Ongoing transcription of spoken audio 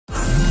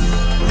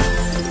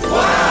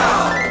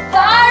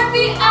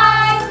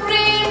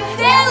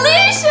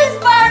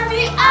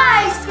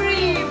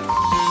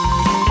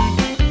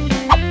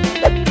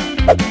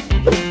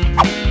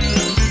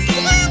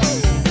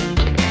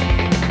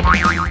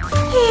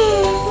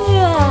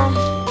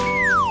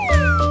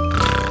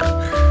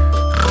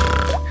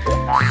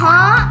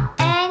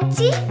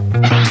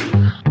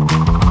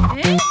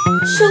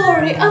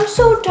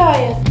so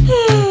tired.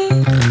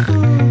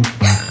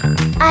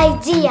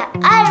 Idea!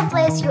 I'll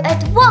replace you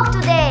at work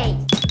today.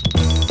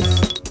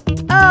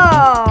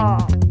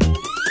 Oh.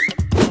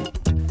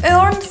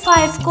 Earn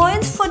 5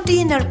 coins for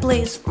dinner,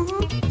 please.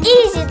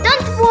 Easy,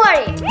 don't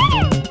worry.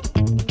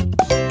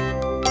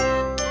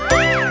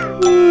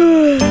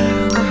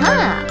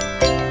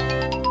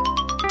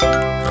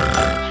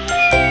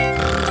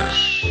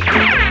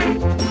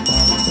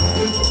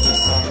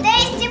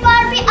 Tasty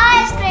Barbie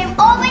ice cream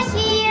over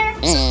here.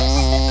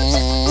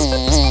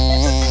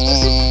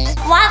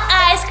 One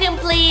ice cream,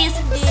 please.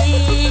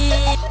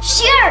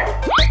 Sure.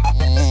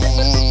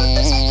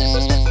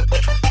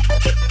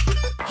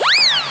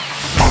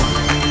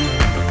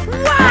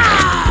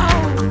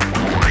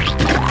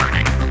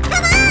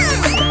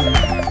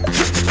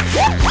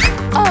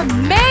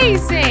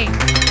 Amazing!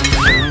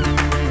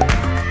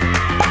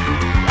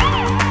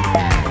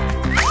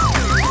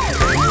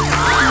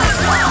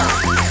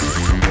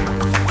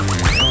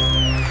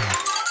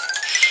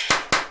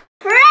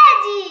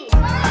 Ready!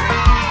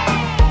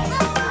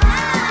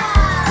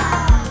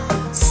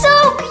 So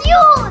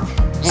cute!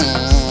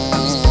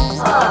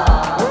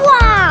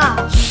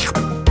 Wow!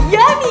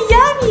 Yummy,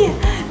 yummy.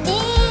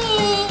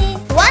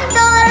 $1,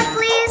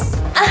 please.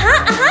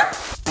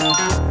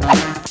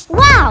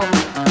 Wow!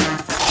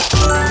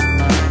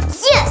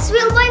 Yes,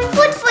 we'll buy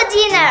food for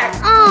dinner.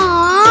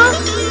 Aww!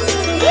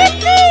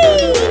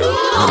 Yippee!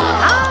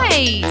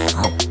 Nice!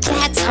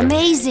 That's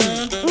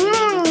amazing!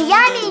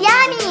 Yummy,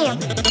 yummy!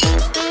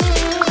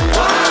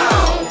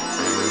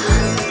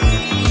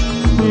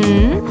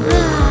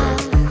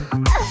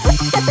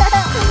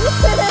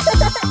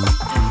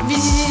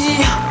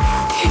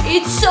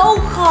 It's so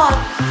hot.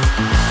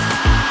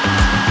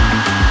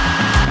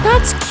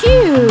 That's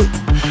cute!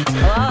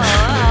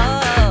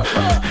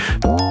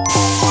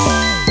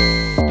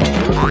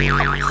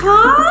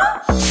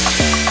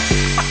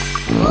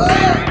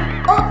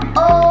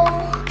 Uh-oh!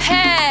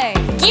 Hey!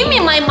 Give me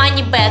my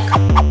money back.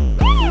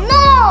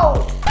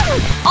 No!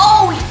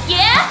 Oh,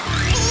 yeah?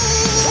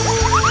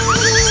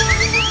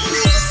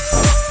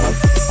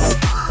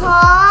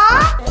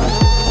 Huh?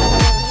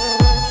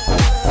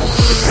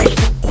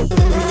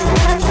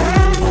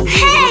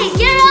 Hey,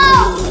 get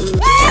out!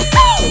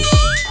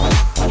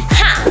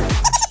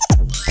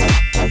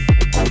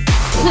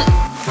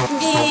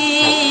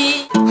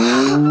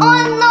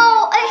 Oh no,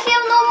 I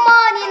have no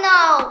money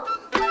now.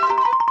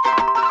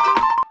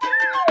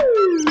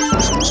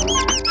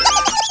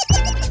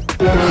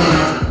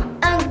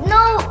 And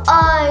no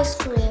ice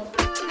cream.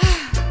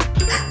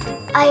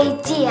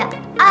 Idea,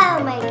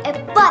 I'll make a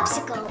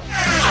popsicle.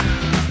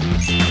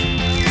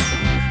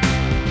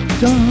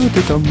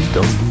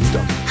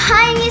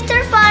 Hi,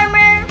 Mr.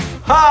 Farmer.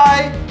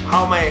 Hi,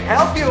 how may I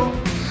help you?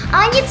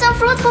 I need some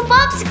fruit for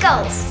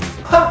popsicles.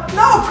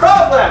 No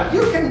problem,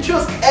 you can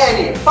choose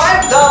any.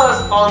 $5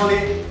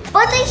 only.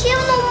 But I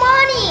have no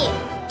money.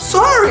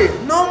 Sorry,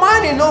 no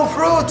money, no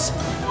fruits.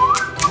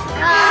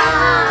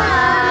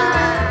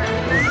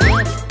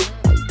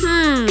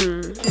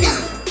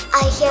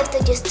 I have to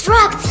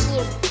distract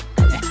him.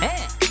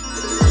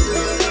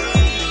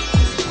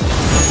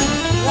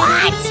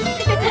 What?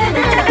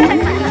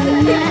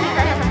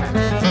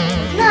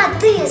 Not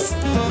this.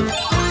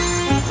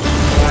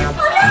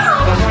 Oh no!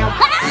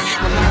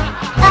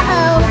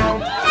 Uh-oh.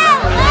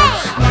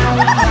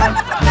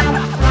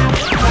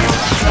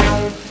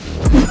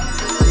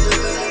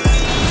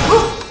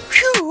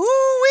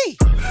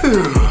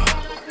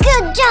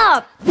 Good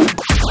job.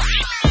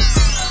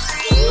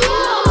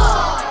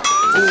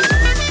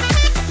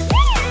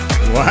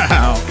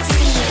 Wow.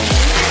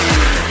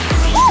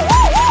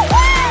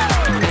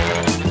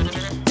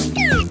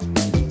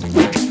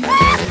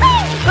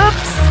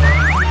 Oops!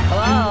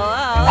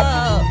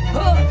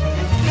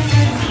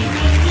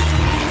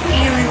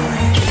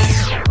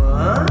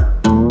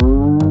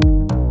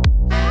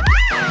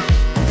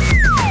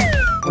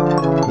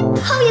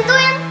 How you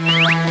doing?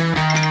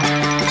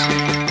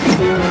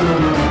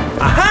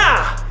 Aha!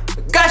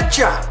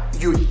 Gotcha,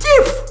 you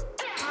thief!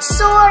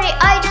 Sorry,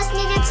 I just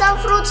needed some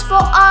fruits for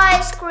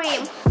ice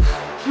cream.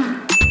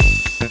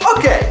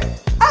 Okay,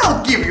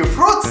 I'll give you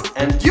fruits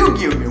and you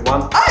give me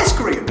one ice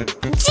cream.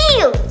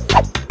 Deal!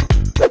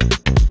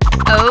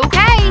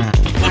 Okay!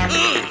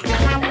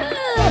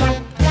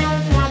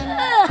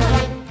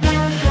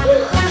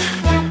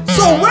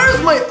 So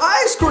where's my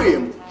ice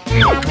cream?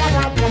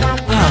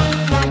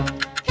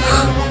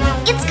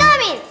 It's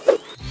coming!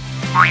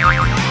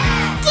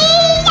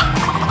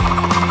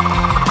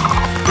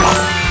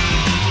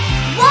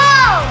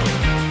 Wow!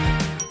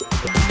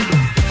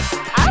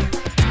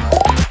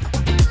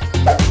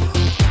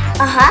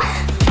 Uh-huh.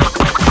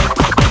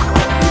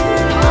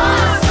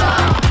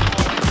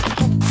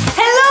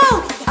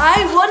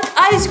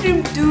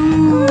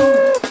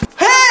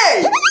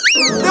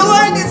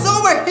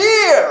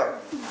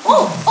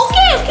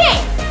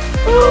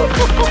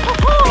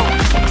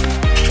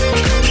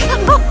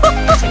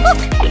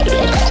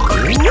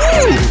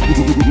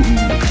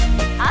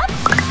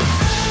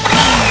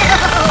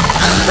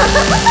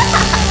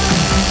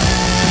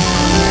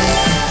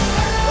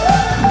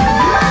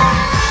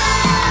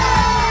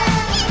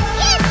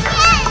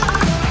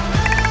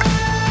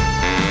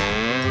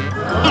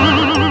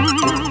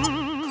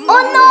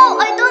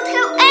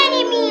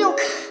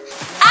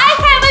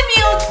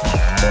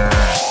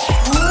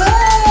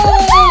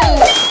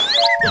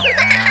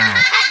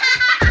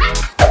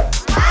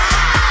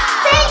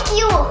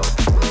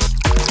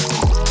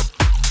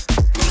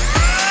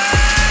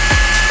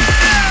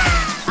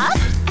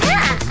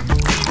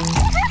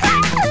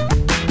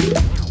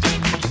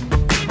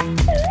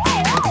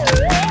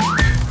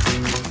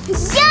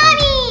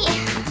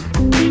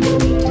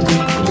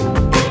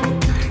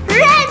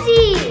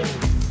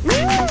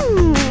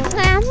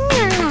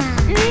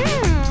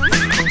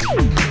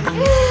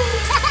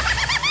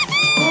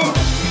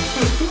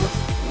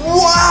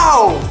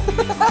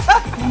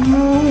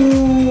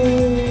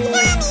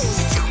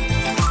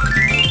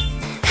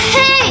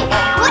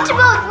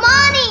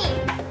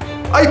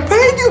 I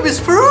paid you with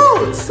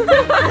fruits.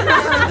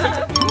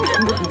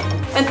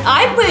 And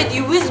I paid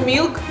you with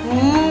milk.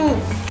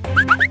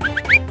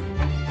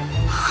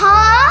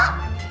 Huh?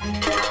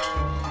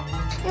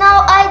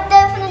 Now I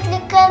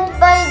definitely can't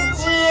buy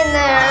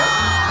dinner.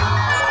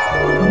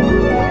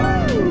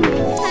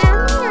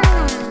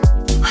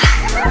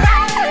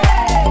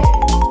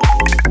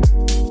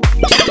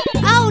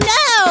 Oh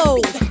no!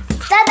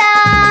 Ta-da!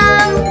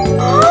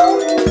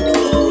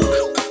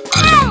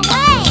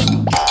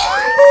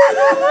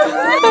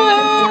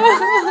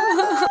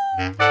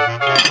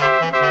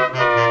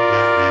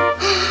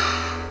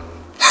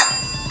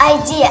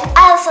 Idea!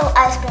 I'll sell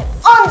ice cream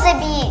on the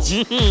beach.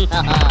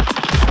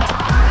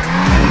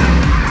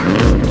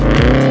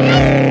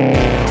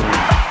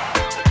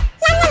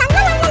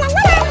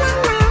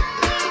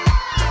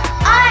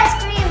 Ice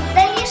cream!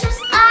 Delicious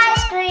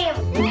ice cream!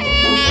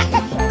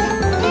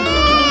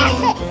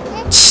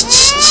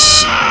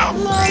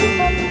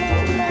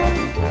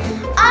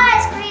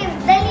 Ice cream!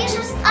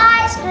 Delicious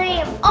ice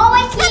cream!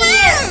 Over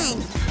here!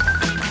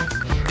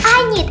 I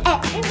need a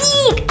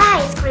big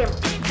ice cream.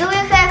 Do you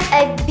have a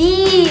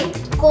big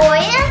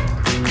coin?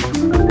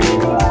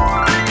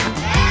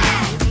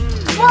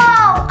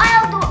 Wow!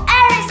 I'll do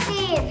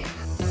everything!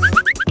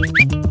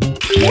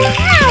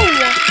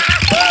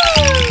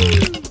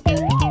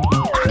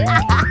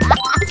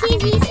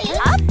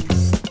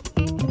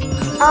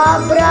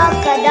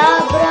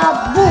 Abracadabra,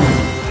 boom!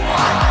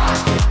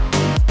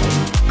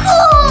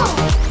 Cool!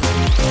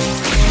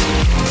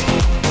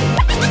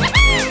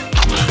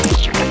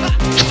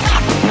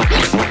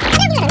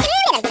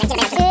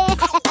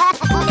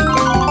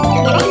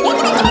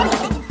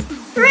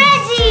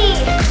 Ready!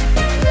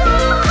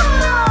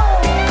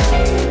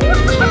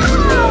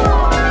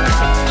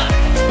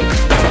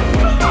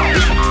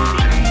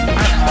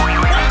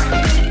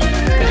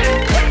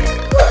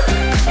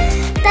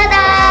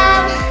 Ta-da!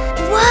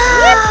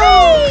 Wow!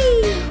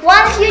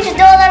 One huge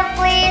dollar,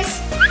 please.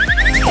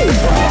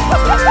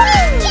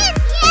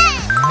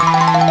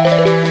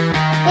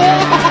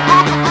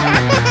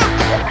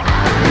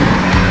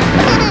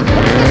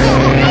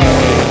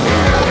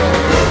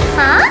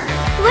 Huh?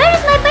 Where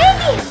is my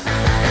baby?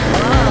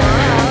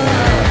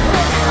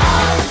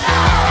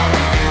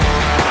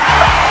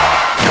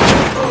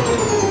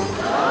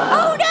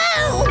 Oh no!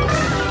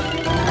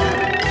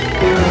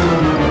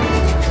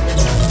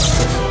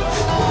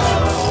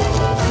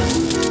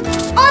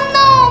 Oh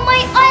no, my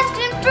ice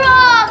cream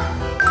truck!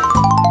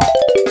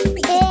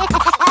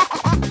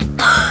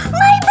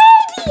 My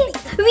baby!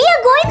 We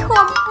are going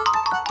home.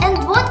 And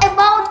what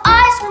about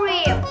ice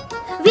cream?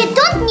 We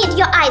don't need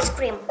your ice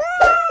cream.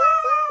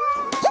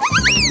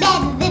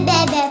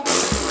 Baby.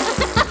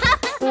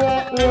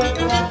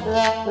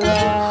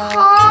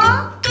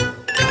 Huh?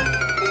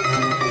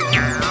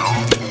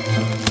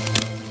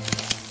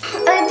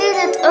 I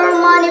didn't earn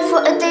money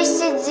for a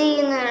tasty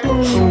dinner.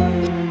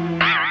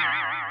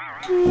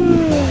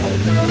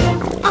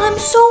 I'm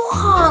so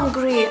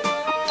hungry.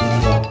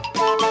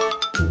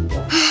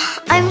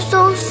 I'm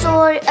so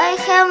sorry, I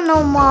have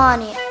no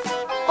money.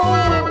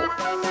 Oh,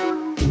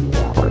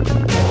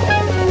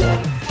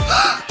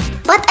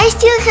 But I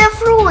still have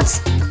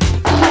fruits.